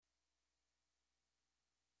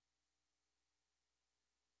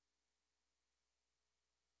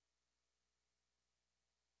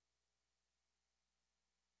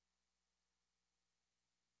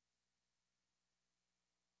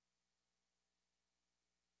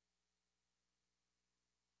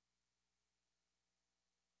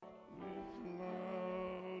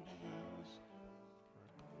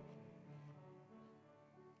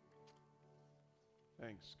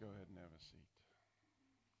Thanks. Go ahead and have a seat.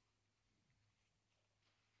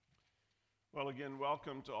 Well, again,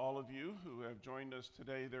 welcome to all of you who have joined us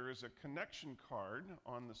today. There is a connection card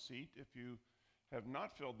on the seat. If you have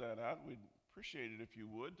not filled that out, we'd appreciate it if you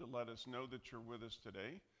would to let us know that you're with us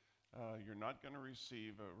today. You're not going to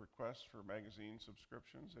receive a request for magazine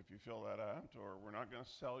subscriptions if you fill that out, or we're not going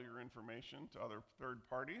to sell your information to other third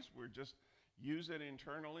parties. We're just use it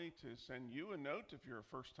internally to send you a note if you're a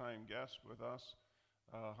first-time guest with us,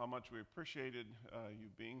 how much we appreciated you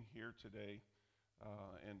being here today,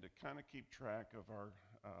 and to kind of keep track of our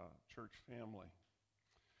church family.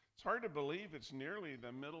 It's hard to believe it's nearly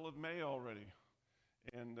the middle of May already,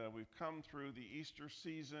 and we've come through the Easter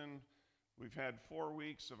season. We've had 4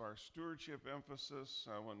 weeks of our stewardship emphasis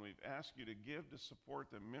when we've asked you to give to support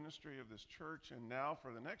the ministry of this church. And now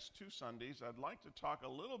for the next 2 Sundays, I'd like to talk a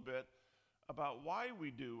little bit about why we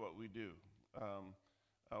do what we do.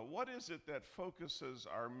 What is it that focuses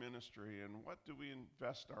our ministry, and what do we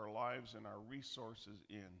invest our lives and our resources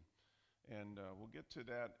in? And we'll get to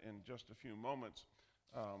that in just a few moments.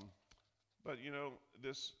 But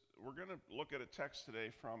we're going to look at a text today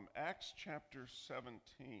from Acts chapter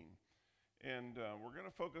 17. And we're going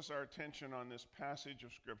to focus our attention on this passage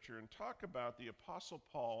of Scripture and talk about the Apostle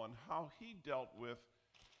Paul and how he dealt with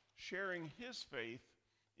sharing his faith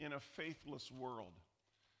in a faithless world.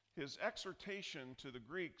 His exhortation to the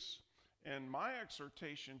Greeks and my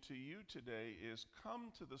exhortation to you today is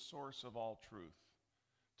come to the source of all truth,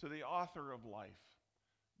 to the author of life.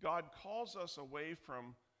 God calls us away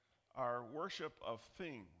from our worship of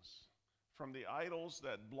things, from the idols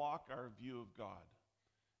that block our view of God,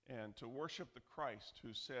 and to worship the Christ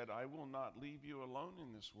who said, I will not leave you alone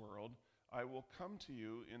in this world. I will come to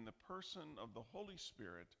you in the person of the Holy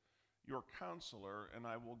Spirit, your counselor, and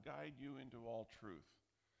I will guide you into all truth.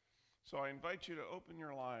 So I invite you to open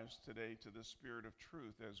your lives today to the Spirit of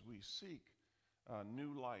truth as we seek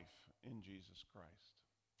new life in Jesus Christ.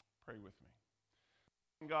 Pray with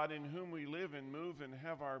me. God, in whom we live and move and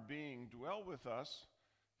have our being, dwell with us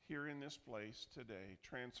here in this place today,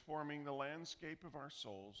 transforming the landscape of our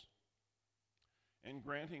souls and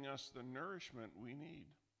granting us the nourishment we need.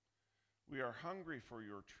 We are hungry for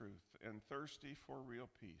your truth and thirsty for real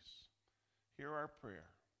peace. Hear our prayer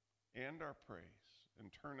and our praise, and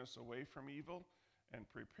turn us away from evil and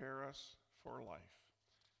prepare us for life.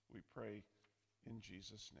 We pray in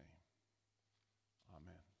Jesus' name.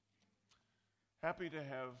 Amen. Happy to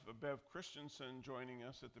have Bev Christensen joining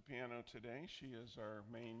us at the piano today. She is our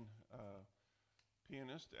main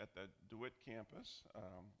pianist at the DeWitt campus.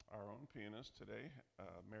 Our own pianist today,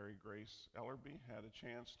 Mary Grace Ellerby, had a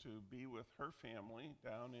chance to be with her family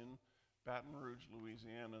down in Baton Rouge,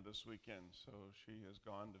 Louisiana this weekend. So she has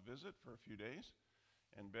gone to visit for a few days,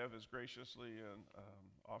 and Bev has graciously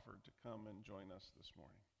offered to come and join us this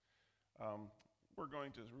morning. We're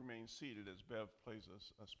going to remain seated as Bev plays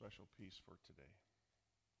us a special piece for today.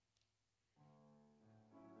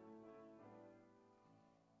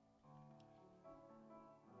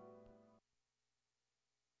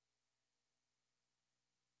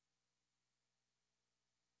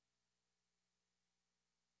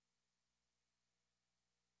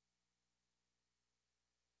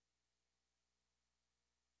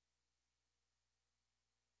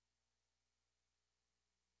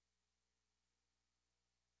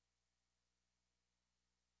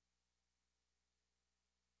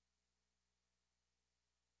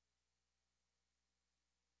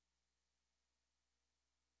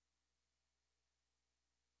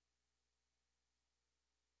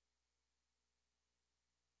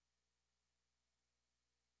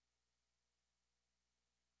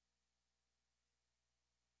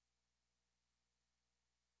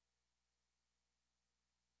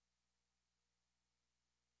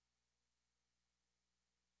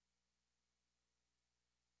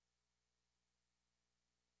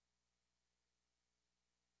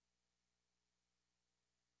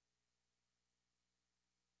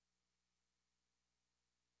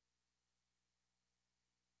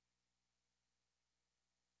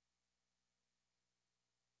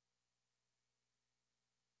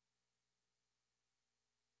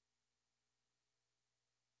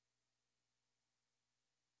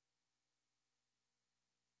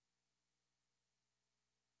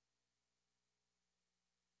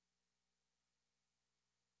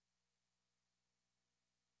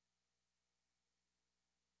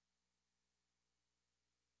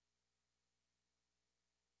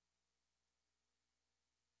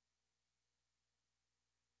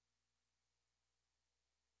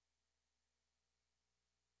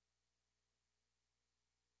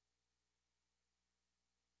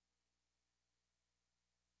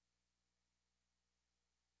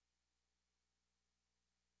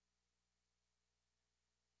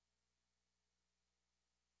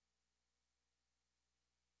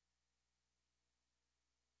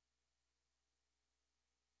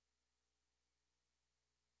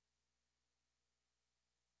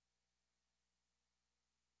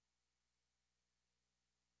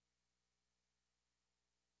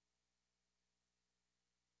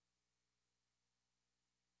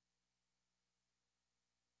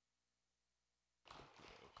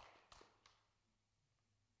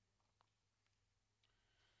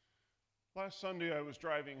 Last Sunday I was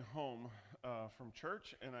driving home from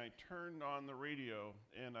church, and I turned on the radio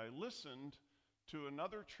and I listened to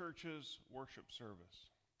another church's worship service.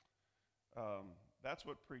 That's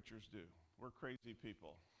what preachers do. We're crazy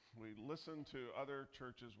people. We listen to other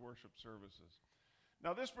churches' worship services.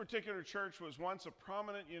 Now, this particular church was once a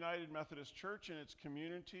prominent United Methodist church in its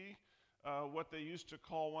community, what they used to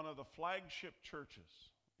call one of the flagship churches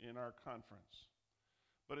in our conference.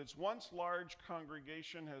 But its once large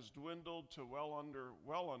congregation has dwindled to well under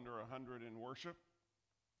 100 in worship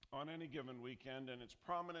on any given weekend, and its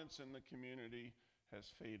prominence in the community has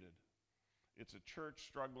faded. It's a church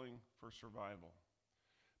struggling for survival.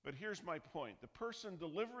 But here's my point. The person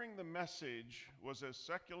delivering the message was a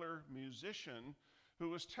secular musician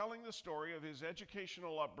who was telling the story of his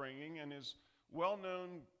educational upbringing and his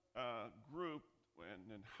well-known group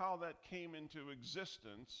and how that came into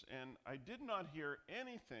existence, and I did not hear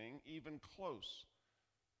anything even close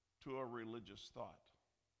to a religious thought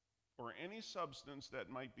or any substance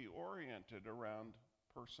that might be oriented around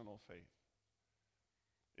personal faith.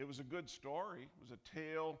 It was a good story. It was a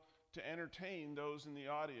tale to entertain those in the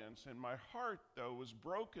audience, and my heart, though, was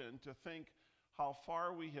broken to think how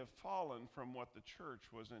far we have fallen from what the church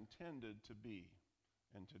was intended to be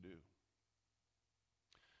and to do.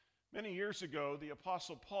 Many years ago, the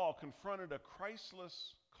Apostle Paul confronted a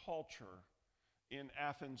Christless culture in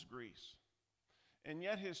Athens, Greece. And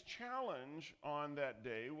yet his challenge on that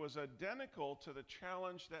day was identical to the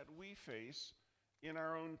challenge that we face in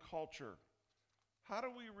our own culture. How do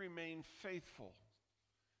we remain faithful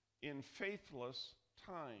in faithless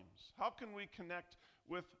times? How can we connect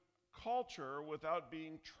with culture without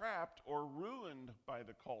being trapped or ruined by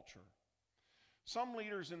the culture? Some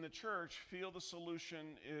leaders in the church feel the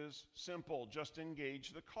solution is simple: just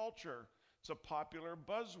engage the culture. It's a popular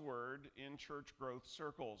buzzword in church growth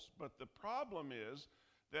circles. But the problem is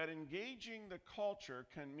that engaging the culture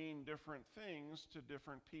can mean different things to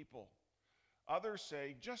different people. Others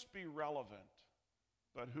say, just be relevant.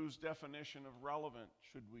 But whose definition of relevant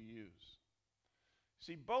should we use?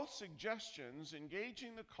 See, both suggestions,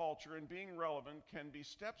 engaging the culture and being relevant, can be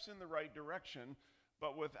steps in the right direction,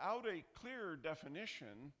 but without a clear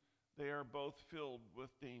definition, they are both filled with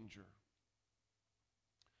danger.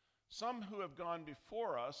 Some who have gone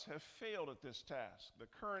before us have failed at this task. The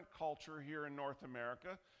current culture here in North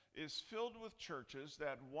America is filled with churches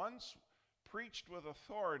that once preached with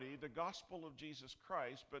authority the gospel of Jesus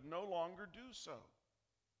Christ, but no longer do so.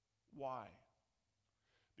 Why?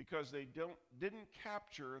 Because they didn't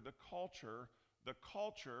capture the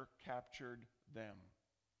culture captured them.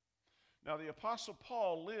 Now, the Apostle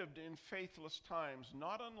Paul lived in faithless times,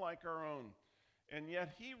 not unlike our own, and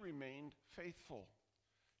yet he remained faithful.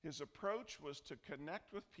 His approach was to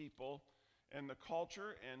connect with people and the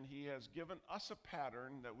culture, and he has given us a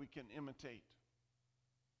pattern that we can imitate.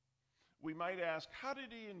 We might ask, how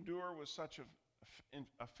did he endure with such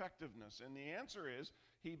effectiveness? And the answer is,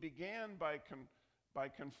 he began by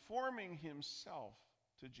conforming himself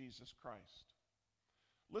to Jesus Christ.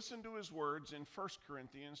 Listen to his words in 1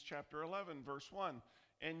 Corinthians chapter 11, verse 1.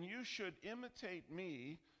 And you should imitate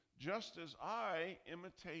me just as I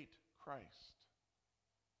imitate Christ.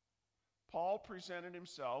 Paul presented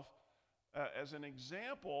himself as an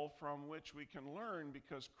example from which we can learn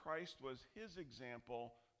because Christ was his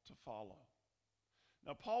example to follow.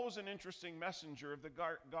 Now, Paul was an interesting messenger of the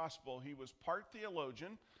gospel. He was part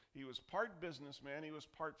theologian, he was part businessman, he was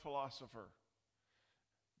part philosopher.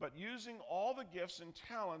 But using all the gifts and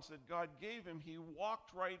talents that God gave him, he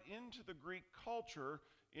walked right into the Greek culture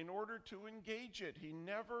in order to engage it. He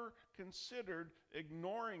never considered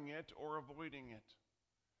ignoring it or avoiding it.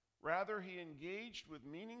 Rather, he engaged with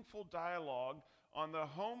meaningful dialogue on the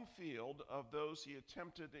home field of those he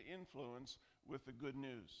attempted to influence with the good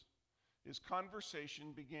news. His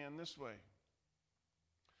conversation began this way.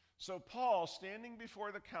 So Paul, standing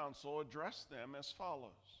before the council, addressed them as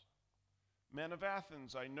follows. Men of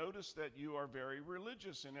Athens, I notice that you are very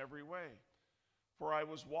religious in every way. For I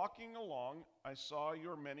was walking along, I saw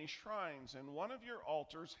your many shrines, and one of your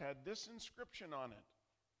altars had this inscription on it,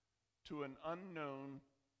 to an unknown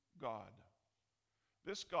God.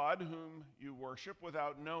 This God whom you worship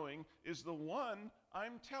without knowing is the one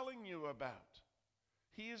I'm telling you about.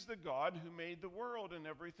 He is the God who made the world and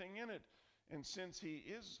everything in it. And since he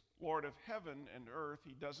is Lord of heaven and earth,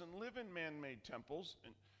 he doesn't live in man-made temples,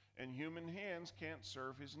 and human hands can't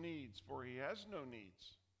serve his needs, for he has no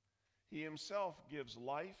needs. He himself gives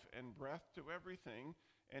life and breath to everything,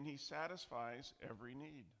 and he satisfies every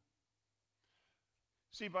need.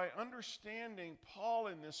 See, by understanding Paul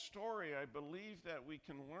in this story, I believe that we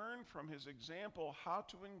can learn from his example how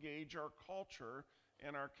to engage our culture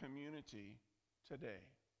in our community today.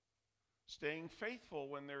 Staying faithful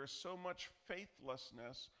when there is so much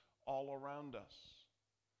faithlessness all around us.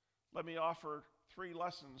 Let me offer 3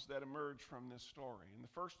 lessons that emerge from this story. And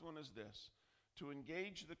the first one is this: to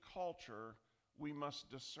engage the culture, we must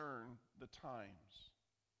discern the times.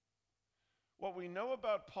 What we know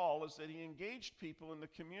about Paul is that he engaged people in the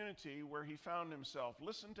community where he found himself.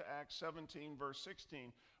 Listen to Acts 17, verse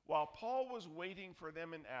 16. While Paul was waiting for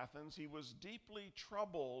them in Athens, he was deeply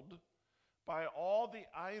troubled by all the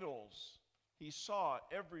idols he saw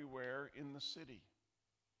everywhere in the city.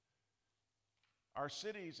 Our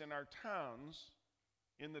cities and our towns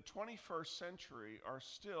in the 21st century are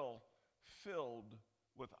still filled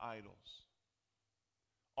with idols.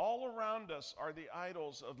 All around us are the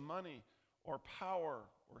idols of money or power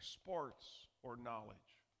or sports or knowledge.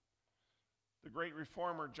 The great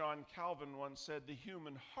reformer John Calvin once said, "The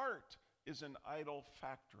human heart is an idol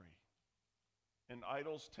factory, and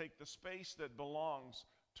idols take the space that belongs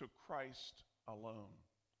to Christ alone."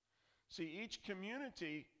 See, each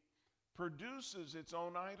community produces its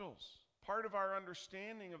own idols. Part of our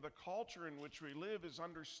understanding of the culture in which we live is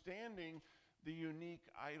understanding the unique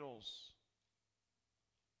idols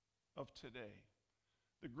of today.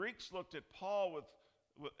 The Greeks looked at Paul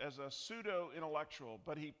as a pseudo-intellectual,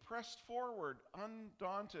 but he pressed forward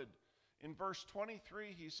undaunted. In verse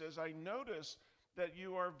 23, he says, "I notice that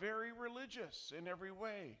you are very religious in every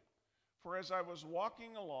way. For as I was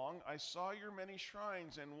walking along, I saw your many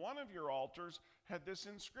shrines, and one of your altars had this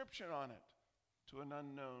inscription on it, 'To an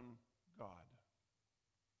unknown God.'"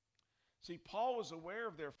 See, Paul was aware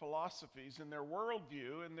of their philosophies and their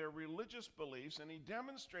worldview and their religious beliefs, and he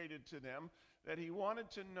demonstrated to them that he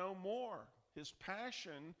wanted to know more. His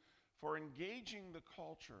passion for engaging the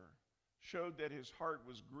culture showed that his heart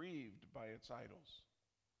was grieved by its idols.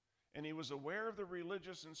 And he was aware of the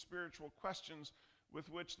religious and spiritual questions with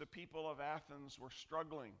which the people of Athens were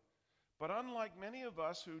struggling. But unlike many of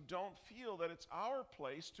us who don't feel that it's our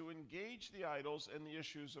place to engage the idols and the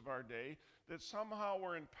issues of our day, that somehow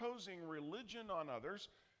we're imposing religion on others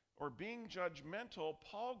or being judgmental,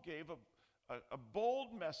 Paul gave a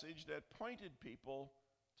bold message that pointed people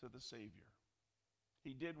to the Savior.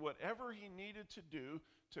 He did whatever he needed to do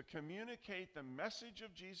to communicate the message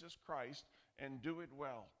of Jesus Christ and do it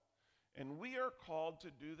well. And we are called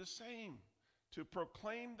to do the same, to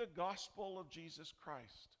proclaim the gospel of Jesus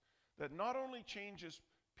Christ, that not only changes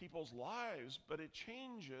people's lives, but it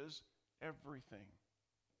changes everything.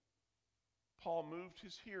 Paul moved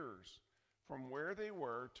his hearers from where they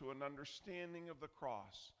were to an understanding of the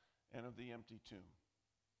cross and of the empty tomb.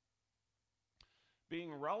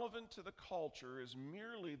 Being relevant to the culture is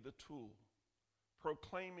merely the tool.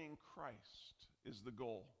 Proclaiming Christ is the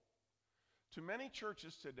goal. Too many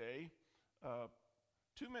churches today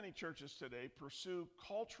pursue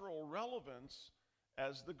cultural relevance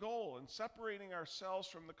as the goal, and separating ourselves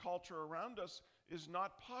from the culture around us is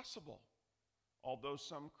not possible, although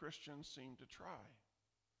some Christians seem to try.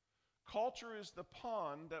 Culture is the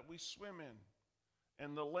pond that we swim in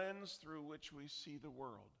and the lens through which we see the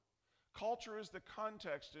world. Culture is the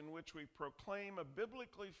context in which we proclaim a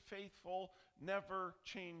biblically faithful,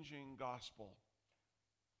 never-changing gospel.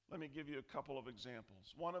 Let me give you a couple of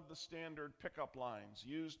examples. One of the standard pickup lines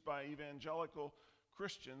used by evangelical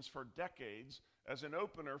Christians for decades as an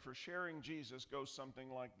opener for sharing Jesus goes something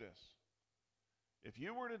like this: "If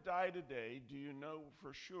you were to die today, do you know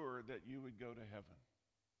for sure that you would go to heaven?"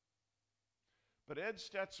 But Ed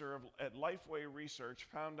Stetzer at Lifeway Research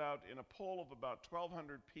found out in a poll of about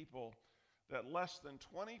 1,200 people that less than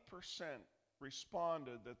 20%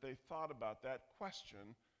 responded that they thought about that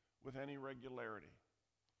question with any regularity.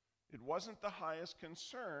 It wasn't the highest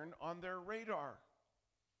concern on their radar.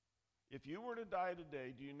 If you were to die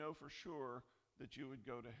today, do you know for sure that you would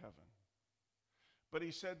go to heaven? But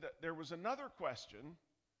he said that there was another question: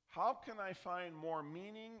 how can I find more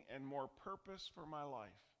meaning and more purpose for my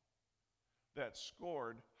life? That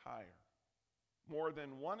scored higher. More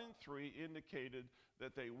than 1 in 3 indicated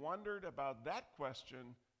that they wondered about that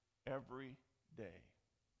question every day.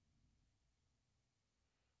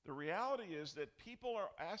 The reality is that people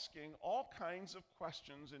are asking all kinds of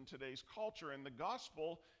questions in today's culture, and the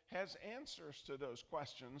gospel has answers to those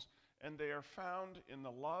questions, and they are found in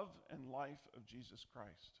the love and life of Jesus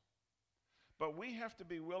Christ. But we have to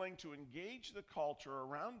be willing to engage the culture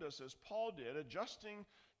around us as Paul did, adjusting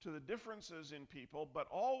to the differences in people, but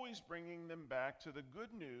always bringing them back to the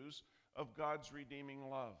good news of God's redeeming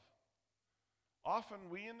love. Often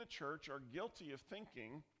we in the church are guilty of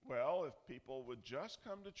thinking, well, if people would just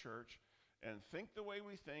come to church and think the way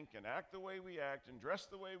we think and act the way we act and dress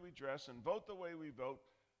the way we dress and vote the way we vote,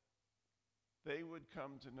 they would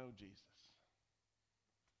come to know Jesus.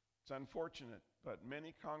 It's unfortunate, but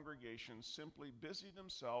many congregations simply busy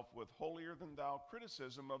themselves with holier-than-thou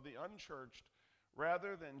criticism of the unchurched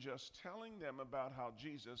rather than just telling them about how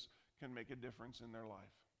Jesus can make a difference in their life.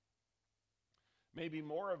 Maybe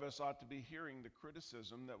more of us ought to be hearing the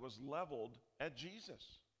criticism that was leveled at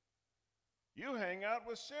Jesus. You hang out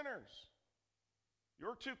with sinners.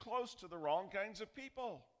 You're too close to the wrong kinds of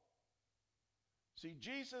people. See,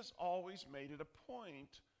 Jesus always made it a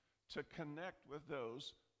point to connect with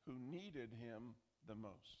those who needed him the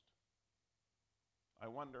most. I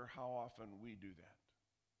wonder how often we do that.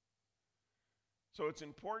 So it's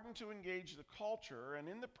important to engage the culture and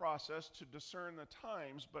in the process to discern the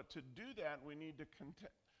times, but to do that we need to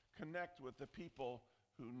connect with the people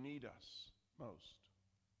who need us most.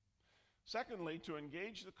 Secondly, to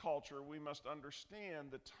engage the culture, we must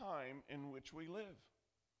understand the time in which we live.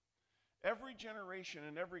 Every generation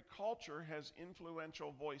and every culture has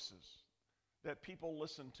influential voices that people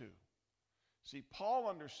listen to. See, Paul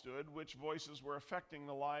understood which voices were affecting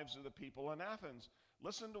the lives of the people in Athens.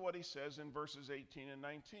 Listen to what he says in verses 18 and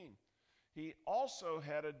 19. He also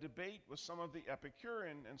had a debate with some of the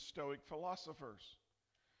Epicurean and Stoic philosophers.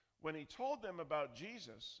 When he told them about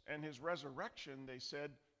Jesus and his resurrection, they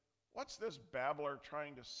said, "What's this babbler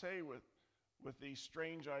trying to say with these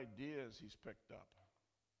strange ideas he's picked up?"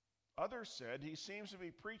 Others said, "He seems to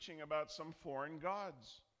be preaching about some foreign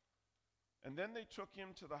gods." And then they took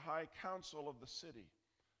him to the high council of the city.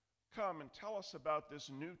 "Come and tell us about this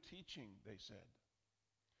new teaching," they said.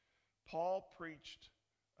 Paul preached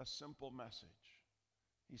a simple message.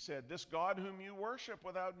 He said, "This God whom you worship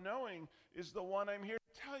without knowing is the one I'm here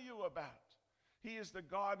to tell you about. He is the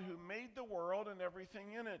God who made the world and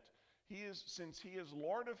everything in it. Since he is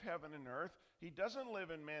Lord of heaven and earth, he doesn't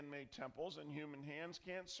live in man-made temples, and human hands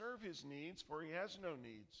can't serve his needs, for he has no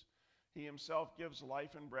needs. He himself gives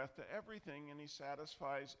life and breath to everything, and he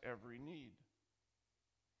satisfies every need."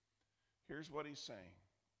 Here's what he's saying.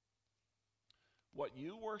 What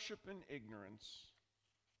you worship in ignorance,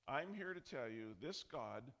 I'm here to tell you this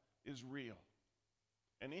God is real,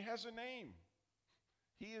 and he has a name.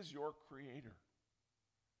 He is your creator.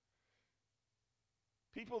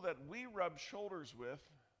 People that we rub shoulders with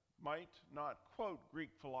might not quote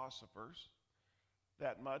Greek philosophers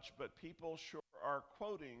that much, but people sure are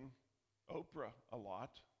quoting Oprah a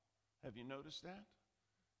lot. Have you noticed that?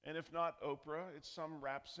 And if not Oprah, it's some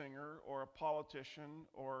rap singer or a politician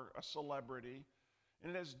or a celebrity.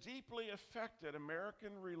 And it has deeply affected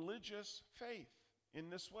American religious faith in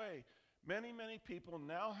this way. Many, many people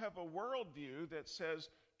now have a worldview that says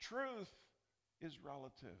truth is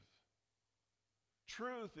relative.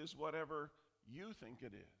 Truth is whatever you think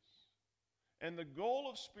it is. And the goal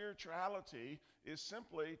of spirituality is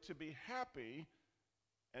simply to be happy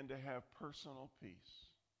and to have personal peace.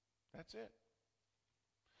 That's it.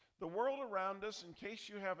 The world around us, in case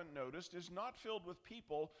you haven't noticed, is not filled with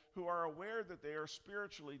people who are aware that they are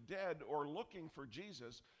spiritually dead or looking for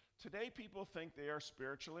Jesus. Today, people think they are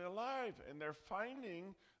spiritually alive, and they're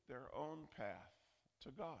finding their own path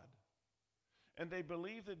to God. And they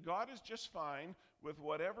believe that God is just fine with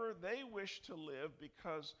whatever they wish to live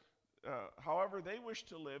however they wish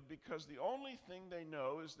to live, because the only thing they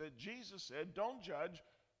know is that Jesus said, "Don't judge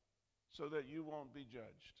so that you won't be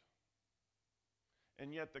judged."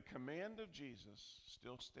 And yet the command of Jesus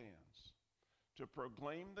still stands, to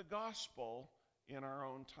proclaim the gospel in our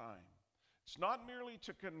own time. It's not merely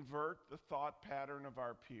to convert the thought pattern of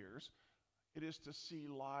our peers, it is to see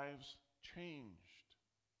lives changed.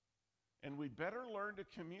 And we better learn to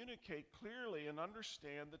communicate clearly and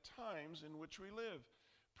understand the times in which we live.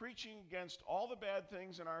 Preaching against all the bad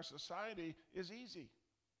things in our society is easy.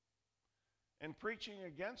 And preaching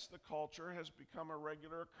against the culture has become a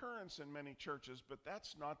regular occurrence in many churches, but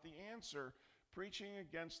that's not the answer. Preaching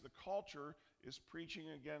against the culture is preaching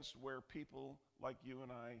against where people like you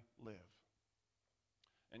and I live.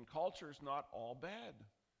 And culture is not all bad.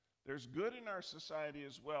 There's good in our society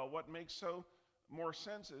as well. What makes more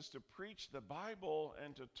sense is to preach the Bible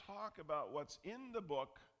and to talk about what's in the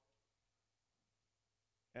book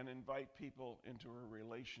and invite people into a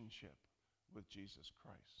relationship with Jesus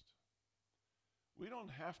Christ. We don't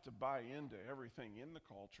have to buy into everything in the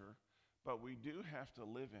culture, but we do have to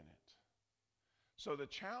live in it. So the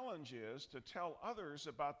challenge is to tell others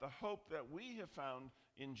about the hope that we have found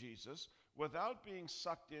in Jesus without being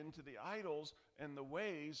sucked into the idols and the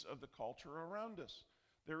ways of the culture around us.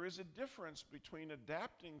 There is a difference between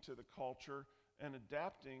adapting to the culture and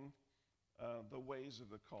adapting the ways of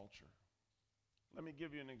the culture. Let me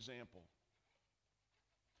give you an example.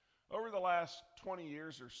 Over the last 20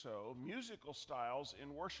 years or so, musical styles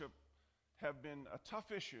in worship have been a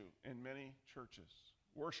tough issue in many churches.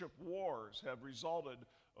 Worship wars have resulted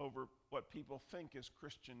over what people think is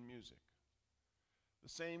Christian music. The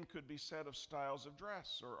same could be said of styles of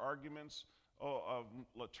dress or arguments of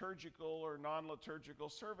liturgical or non-liturgical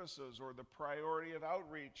services, or the priority of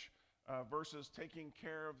outreach versus taking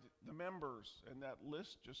care of the members, and that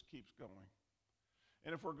list just keeps going.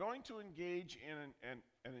 And if we're going to engage in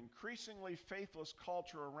an increasingly faithless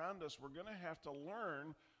culture around us, we're going to have to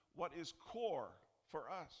learn what is core for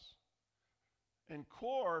us. And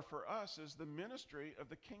core for us is the ministry of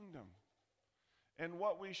the kingdom, and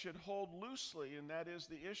what we should hold loosely, and that is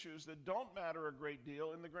the issues that don't matter a great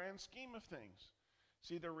deal in the grand scheme of things.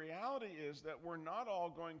 See, the reality is that we're not all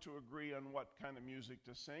going to agree on what kind of music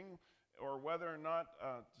to sing or whether or not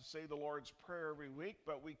to say the Lord's Prayer every week,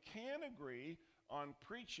 but we can agree on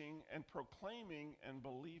preaching and proclaiming and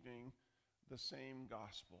believing the same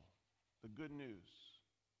gospel, the good news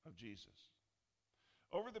of Jesus.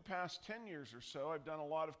 Over the past 10 years or so, I've done a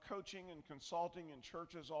lot of coaching and consulting in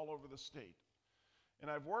churches all over the state. And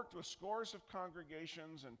I've worked with scores of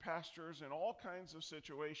congregations and pastors in all kinds of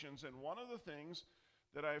situations, and one of the things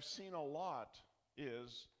that I've seen a lot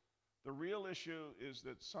is the real issue is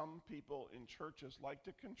that some people in churches like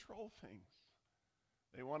to control things.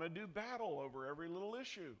 They want to do battle over every little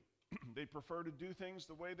issue. They prefer to do things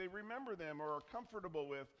the way they remember them or are comfortable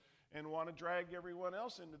with, and want to drag everyone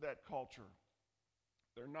else into that culture.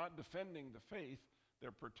 They're not defending the faith,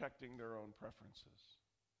 they're protecting their own preferences.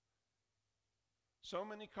 So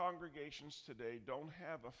many congregations today don't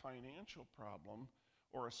have a financial problem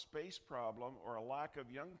or a space problem or a lack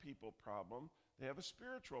of young people problem. They have a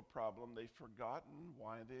spiritual problem. They've forgotten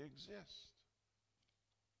why they exist.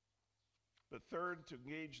 But third, to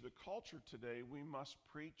engage the culture today, we must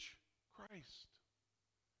preach Christ.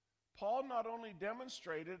 Paul not only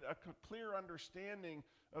demonstrated a clear understanding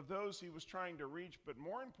of those he was trying to reach, but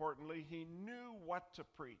more importantly, he knew what to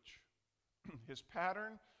preach. His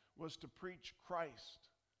pattern was to preach Christ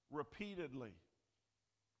repeatedly.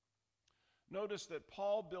 Notice that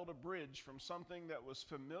Paul built a bridge from something that was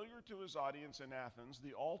familiar to his audience in Athens,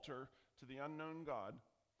 the altar to the unknown God,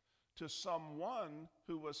 to someone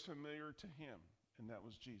who was familiar to him, and that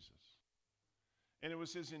was Jesus. And it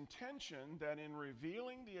was his intention that in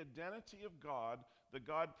revealing the identity of God, the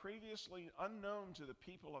God previously unknown to the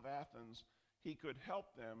people of Athens, he could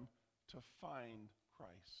help them to find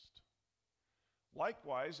Christ.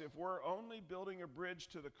 Likewise, if we're only building a bridge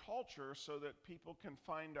to the culture so that people can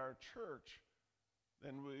find our church,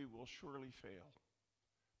 then we will surely fail,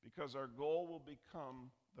 because our goal will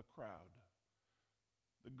become the crowd.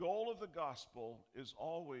 The goal of the gospel is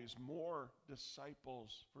always more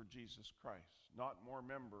disciples for Jesus Christ, not more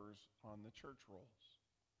members on the church rolls.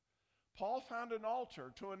 Paul found an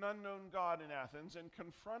altar to an unknown God in Athens and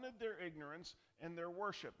confronted their ignorance and their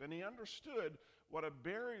worship, and he understood what a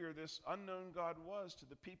barrier this unknown God was to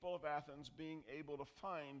the people of Athens being able to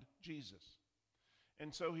find Jesus.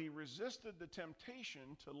 And so he resisted the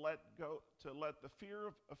temptation to let the fear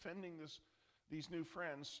of offending these new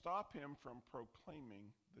friends stop him from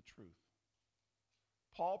proclaiming the truth.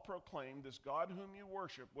 Paul proclaimed this God whom you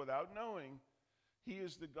worship without knowing he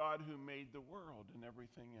is the God who made the world and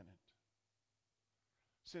everything in it.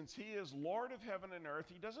 Since he is Lord of heaven and earth,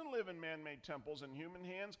 he doesn't live in man-made temples, and human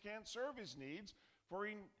hands can't serve his needs, for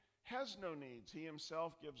he has no needs. He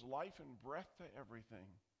himself gives life and breath to everything,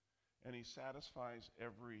 and he satisfies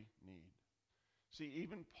every need. See,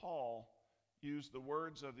 even Paul used the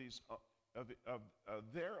words of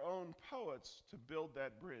their own poets to build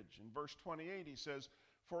that bridge. In verse 28, he says,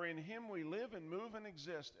 "For in him we live and move and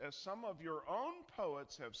exist, as some of your own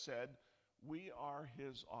poets have said, we are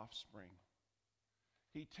his offspring."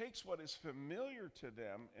 He takes what is familiar to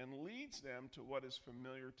them and leads them to what is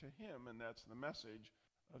familiar to him, and that's the message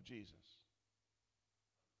of Jesus.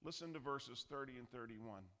 Listen to verses 30 and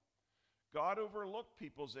 31. God overlooked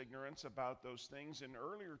people's ignorance about those things in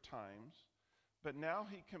earlier times, but now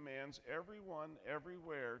he commands everyone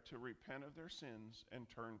everywhere to repent of their sins and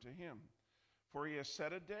turn to him. For he has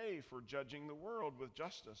set a day for judging the world with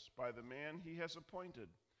justice by the man he has appointed,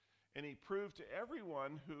 and he proved to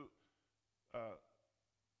everyone who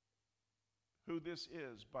this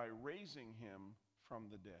is by raising him from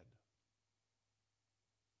the dead.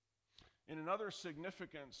 In another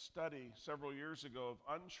significant study several years ago of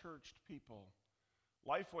unchurched people,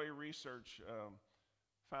 Lifeway Research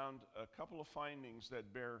found a couple of findings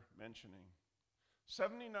that bear mentioning.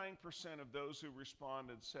 79% of those who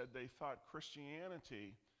responded said they thought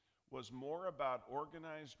Christianity was more about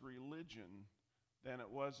organized religion than it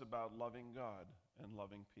was about loving God and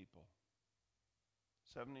loving people.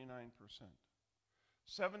 79%.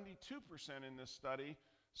 72% in this study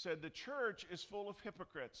said the church is full of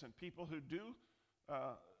hypocrites and people who do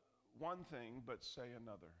one thing but say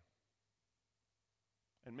another.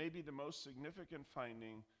 And maybe the most significant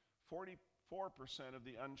finding, 44% of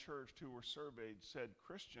the unchurched who were surveyed said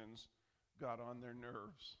Christians got on their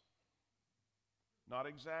nerves. Not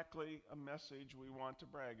exactly a message we want to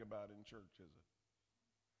brag about in church, is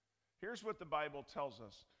it? Here's what the Bible tells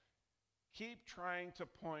us. Keep trying to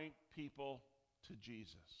point people to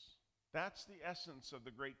Jesus. That's the essence of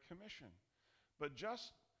the Great Commission. But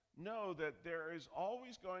just know that there is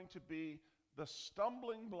always going to be the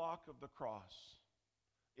stumbling block of the cross.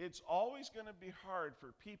 It's always going to be hard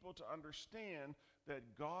for people to understand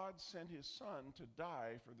that God sent his Son to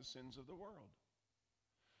die for the sins of the world.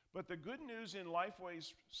 But the good news in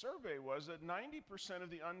Lifeway's survey was that 90% of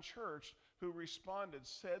the unchurched who responded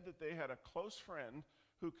said that they had a close friend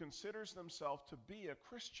who considers themselves to be a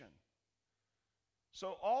Christian.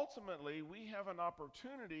 So ultimately, we have an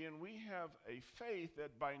opportunity and we have a faith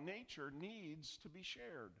that by nature needs to be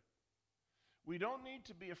shared. We don't need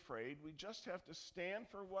to be afraid. We just have to stand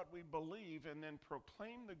for what we believe and then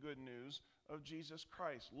proclaim the good news of Jesus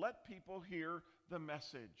Christ. Let people hear the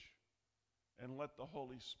message and let the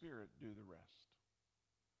Holy Spirit do the rest.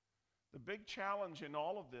 The big challenge in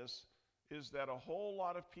all of this is that a whole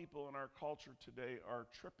lot of people in our culture today are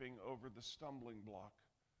tripping over the stumbling block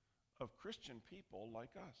of Christian people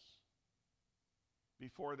like us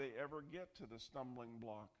before they ever get to the stumbling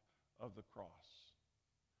block of the cross.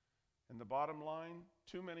 And the bottom line,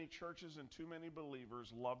 too many churches and too many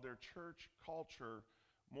believers love their church culture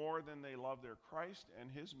more than they love their Christ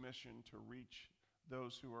and his mission to reach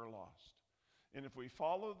those who are lost. And if we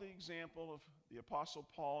follow the example of the Apostle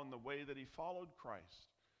Paul and the way that he followed Christ,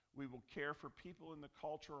 we will care for people in the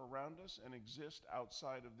culture around us and exist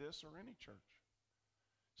outside of this or any church.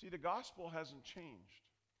 See, the gospel hasn't changed.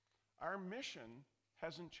 Our mission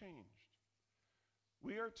hasn't changed.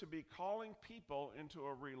 We are to be calling people into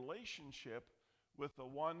a relationship with the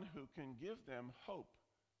one who can give them hope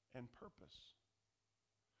and purpose.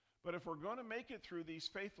 But if we're going to make it through these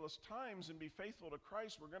faithless times and be faithful to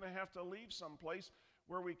Christ, we're going to have to leave someplace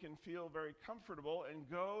where we can feel very comfortable and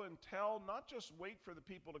go and tell, not just wait for the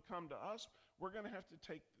people to come to us, we're going to have to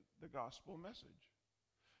take the gospel message.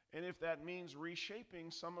 And if that means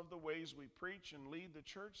reshaping some of the ways we preach and lead the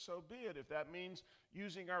church, so be it. If that means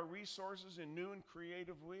using our resources in new and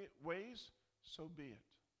creative ways, so be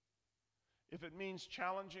it. If it means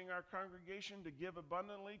challenging our congregation to give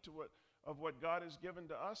abundantly of what God has given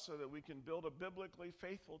to us so that we can build a biblically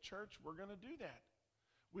faithful church, we're going to do that.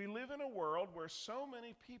 We live in a world where so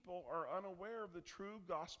many people are unaware of the true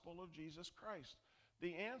gospel of Jesus Christ.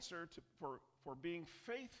 The answer for being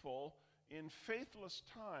faithful in faithless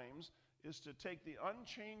times is to take the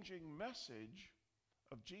unchanging message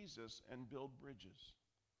of Jesus and build bridges.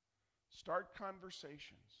 Start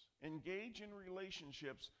conversations. Engage in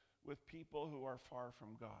relationships with people who are far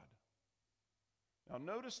from God. Now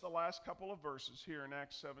notice the last couple of verses here in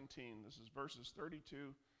Acts 17. This is verses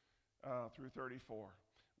 32 through 34.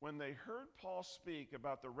 When they heard Paul speak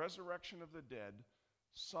about the resurrection of the dead,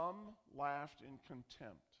 some laughed in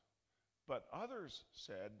contempt, but others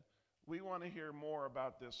said, "We want to hear more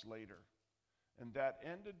about this later." And that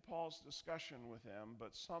ended Paul's discussion with them,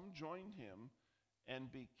 but some joined him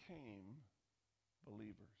and became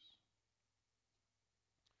believers.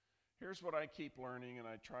 Here's what I keep learning, and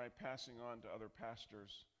I try passing on to other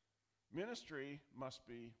pastors. Ministry must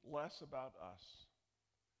be less about us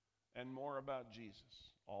and more about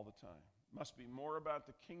Jesus all the time. It must be more about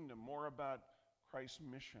the kingdom, more about Christ's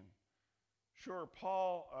mission. Sure,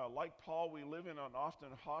 like Paul, we live in an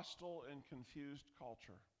often hostile and confused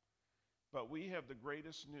culture. But we have the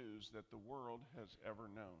greatest news that the world has ever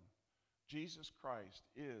known. Jesus Christ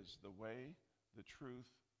is the way, the truth,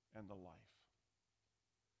 and the life.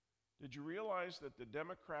 Did you realize that the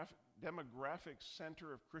demographic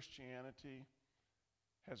center of Christianity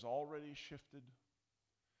has already shifted?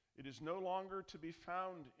 It is no longer to be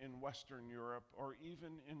found in Western Europe or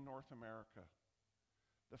even in North America.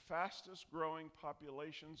 The fastest growing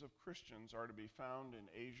populations of Christians are to be found in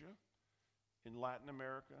Asia, in Latin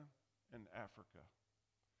America, and Africa.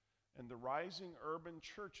 And the rising urban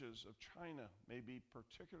churches of China may be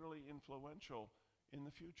particularly influential in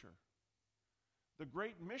the future. The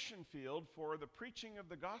great mission field for the preaching of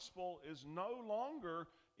the gospel is no longer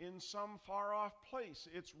in some far-off place.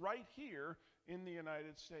 It's right here in the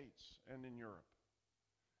United States and in Europe.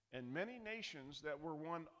 And many nations that were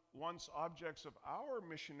once objects of our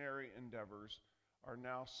missionary endeavors are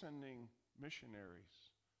now sending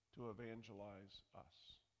missionaries to evangelize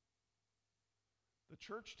us. The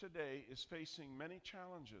church today is facing many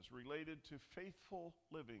challenges related to faithful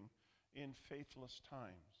living in faithless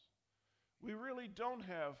times. We really don't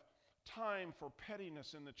have time for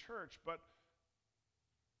pettiness in the church, but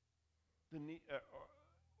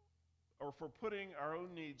or for putting our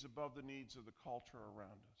own needs above the needs of the culture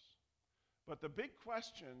around us. But the big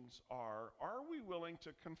questions are we willing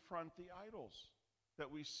to confront the idols that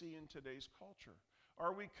we see in today's culture?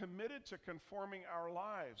 Are we committed to conforming our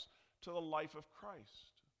lives to the life of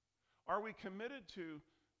Christ? Are we committed to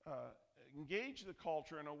engage the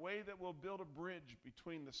culture in a way that will build a bridge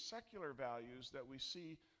between the secular values that we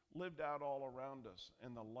see lived out all around us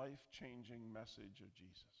and the life-changing message of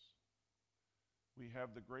Jesus? We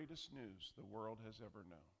have the greatest news the world has ever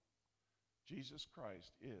known. Jesus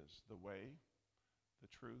Christ is the way, the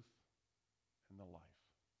truth, and the life.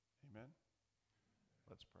 Amen?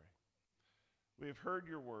 Let's pray. We have heard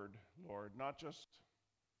your word, Lord, not just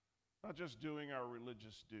doing our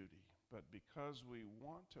religious duty, but because we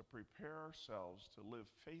want to prepare ourselves to live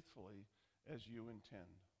faithfully as you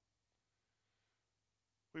intend.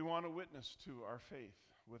 We want to witness to our faith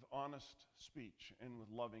with honest speech and with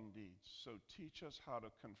loving deeds. So teach us how to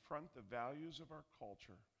confront the values of our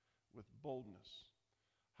culture with boldness,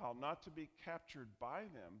 how not to be captured by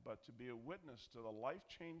them, but to be a witness to the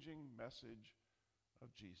life-changing message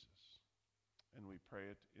of Jesus. And we pray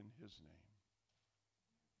it in his name.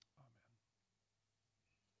 Amen.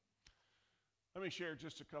 Let me share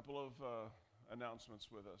just a couple of announcements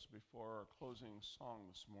with us before our closing song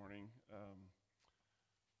this morning.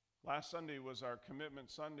 Last Sunday was our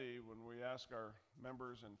Commitment Sunday when we asked our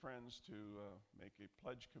members and friends to make a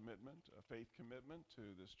pledge commitment, a faith commitment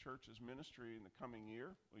to this church's ministry in the coming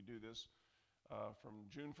year. We do this from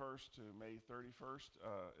June 1st to May 31st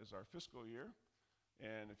is our fiscal year.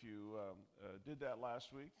 And if you did that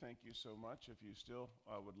last week, thank you so much. If you still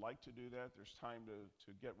would like to do that, there's time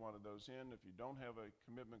to get one of those in. If you don't have a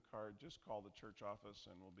commitment card, just call the church office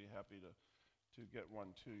and we'll be happy to get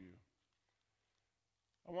one to you.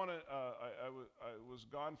 I was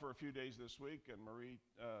gone for a few days this week, and Marie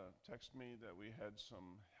texted me that we had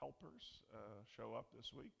some helpers show up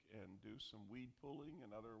this week and do some weed pulling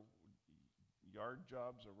and other yard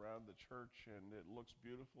jobs around the church, and it looks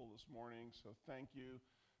beautiful this morning. So thank you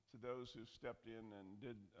to those who stepped in and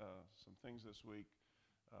did some things this week.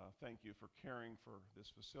 Thank you for caring for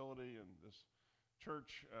this facility and this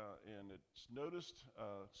church, and it's noticed,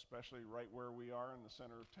 especially right where we are in the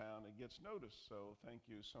center of town. It gets noticed, so thank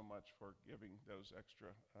you so much for giving those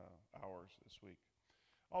extra hours this week.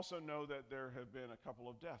 Also know that there have been a couple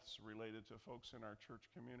of deaths related to folks in our church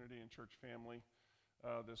community and church family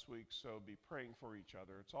this week, so be praying for each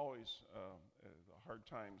other. It's always hard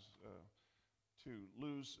times to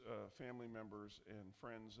lose family members and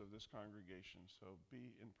friends of this congregation, so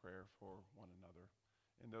be in prayer for one another.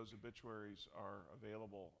 And those obituaries are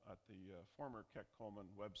available at the former Keck Coleman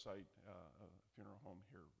website, funeral home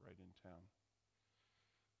here right in town.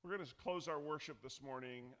 We're going to close our worship this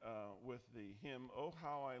morning with the hymn, "Oh,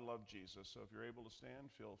 How I Love Jesus." So if you're able to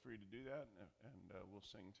stand, feel free to do that, and we'll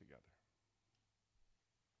sing together.